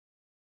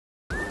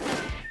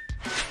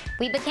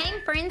We became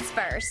friends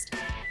first.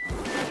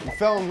 We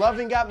fell in love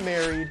and got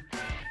married.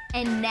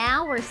 And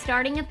now we're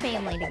starting a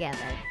family together.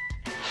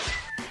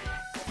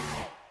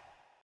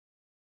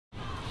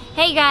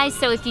 Hey guys,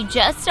 so if you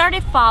just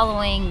started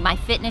following my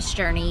fitness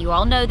journey, you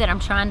all know that I'm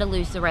trying to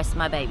lose the rest of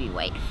my baby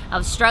weight. I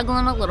was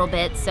struggling a little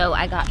bit, so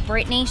I got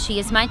Brittany. She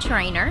is my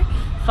trainer.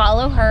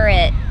 Follow her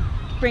at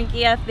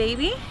Brinkey F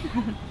Baby.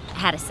 I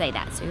had to say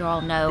that so you all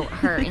know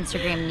her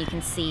Instagram and you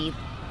can see,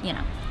 you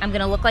know, I'm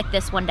gonna look like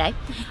this one day.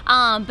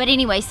 But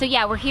anyway, so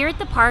yeah, we're here at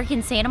the park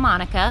in Santa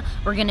Monica.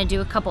 We're gonna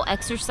do a couple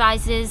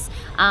exercises.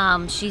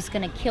 She's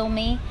gonna kill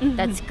me.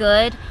 That's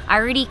good. I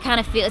already kind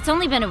of feel, it's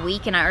only been a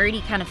week and I already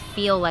kind of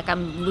feel like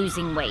I'm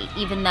losing weight,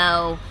 even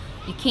though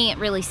you can't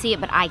really see it,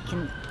 but I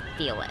can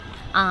feel it.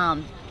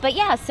 But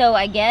yeah, so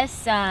I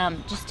guess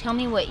just tell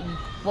me what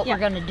we're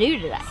gonna do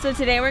today. So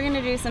today we're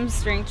gonna do some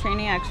strength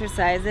training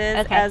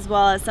exercises as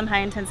well as some high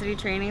intensity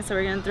training. So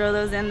we're gonna throw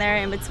those in there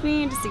in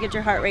between just to get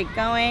your heart rate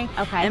going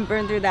and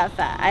burn through that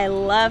fat. I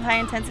love high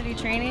intensity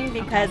training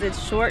because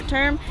it's short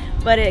term,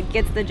 but it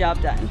gets the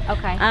job done.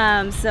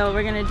 So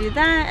we're gonna do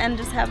that and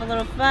just have a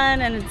little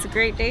fun, and it's a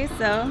great day,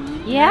 so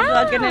yeah,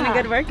 I'll get in a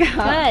good workout.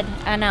 Good,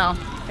 I know.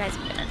 You guys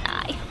are gonna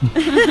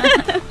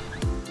die.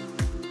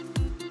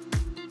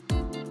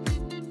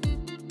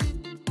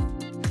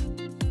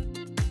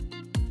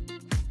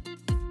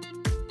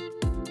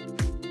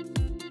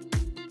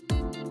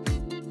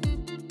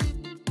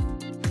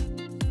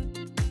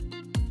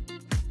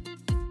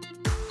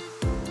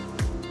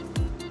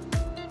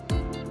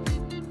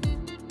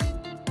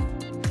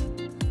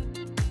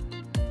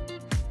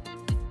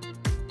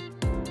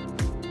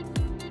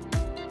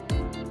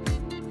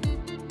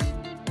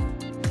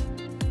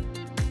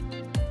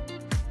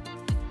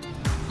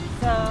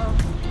 So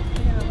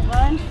you're gonna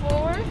lunge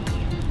forward,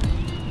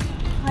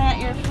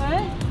 plant your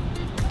foot,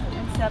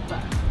 and step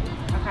up.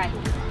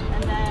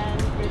 And then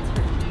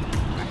return.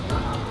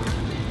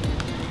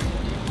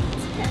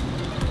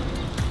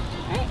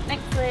 Alright,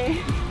 next leg.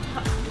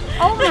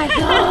 Oh my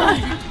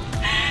god!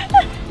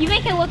 You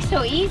make it look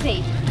so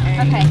easy.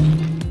 Okay.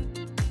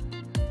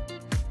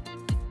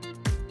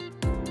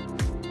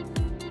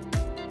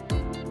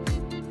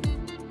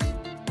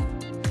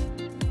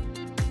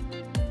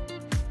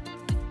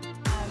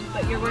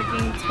 But you're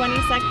working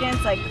 20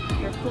 seconds, like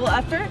your full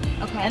effort,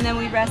 and then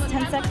we rest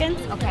 10 seconds,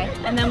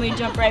 and then we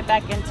jump right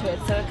back into it,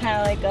 so it's kind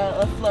of like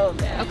a flow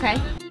there.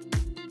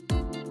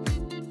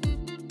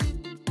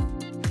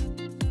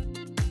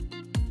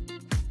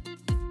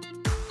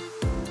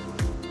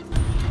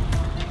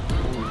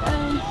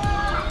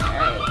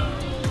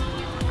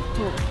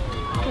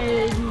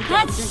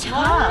 That's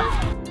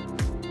tough.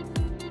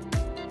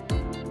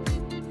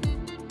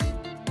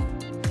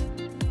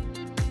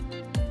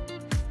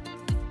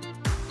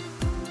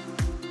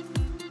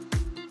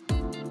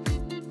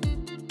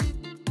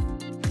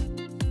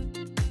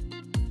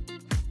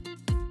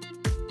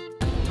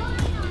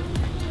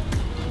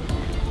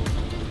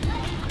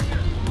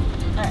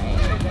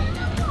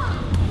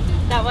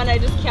 That one I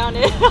just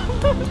counted.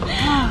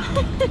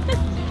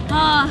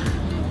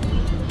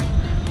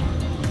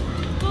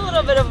 A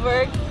little bit of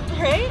work,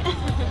 right?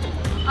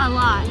 A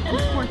lot.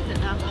 It's worth it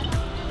though.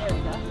 There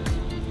we go.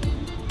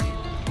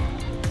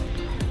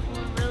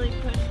 We'll really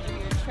push through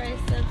your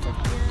triceps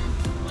up here.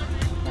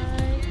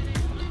 5,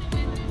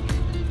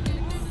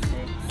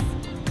 6,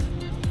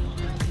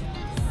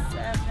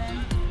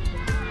 7,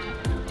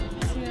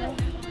 2,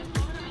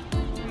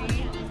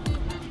 3,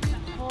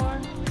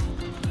 4,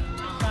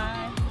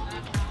 5,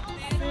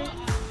 6,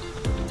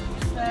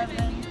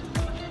 7,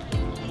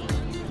 8,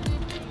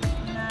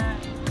 9,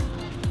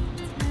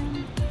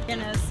 10.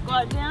 Gonna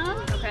squat down.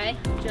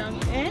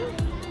 Jump in,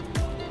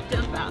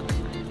 jump out.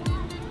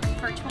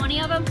 For 20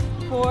 of them?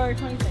 For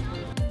 20 seconds.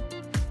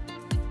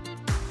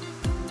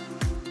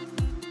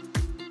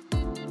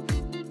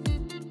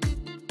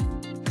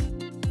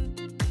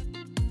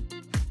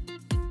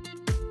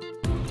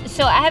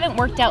 So I haven't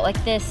worked out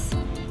like this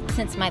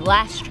since my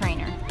last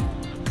trainer.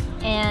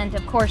 And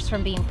of course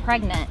from being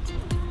pregnant,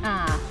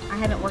 I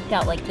haven't worked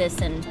out like this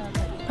in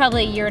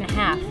probably a year and a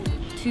half,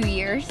 2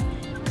 years.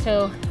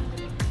 So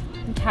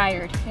I'm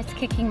tired. It's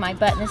kicking my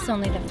butt and it's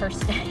only the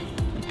first day.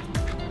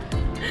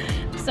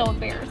 So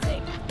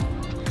embarrassing.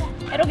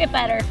 It'll get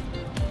better.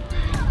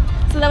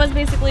 So that was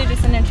basically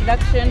just an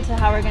introduction to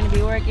how we're going to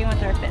be working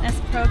with our fitness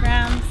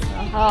programs. So.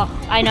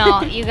 Oh, I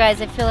know. You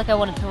guys, I feel like I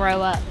want to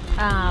throw up.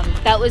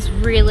 That was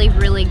really,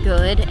 really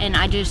good, and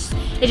it just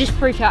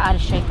proved how out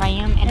of shape I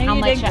am and how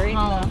much at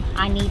home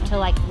I need to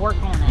like work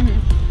on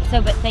it.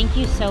 So, but thank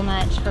you so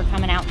much for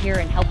coming out here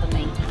and helping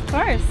me. Of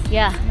course.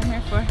 Yeah. I'm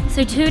here for.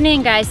 So tune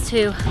in, guys,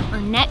 to our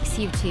next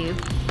YouTube,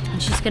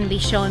 and she's going to be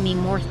showing me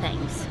more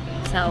things.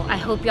 So I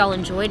hope y'all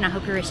enjoyed, and I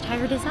hope you're as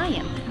tired as I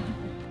am.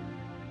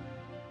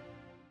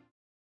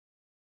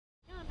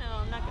 No,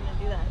 I'm not going to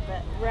do that,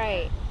 but.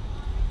 Right.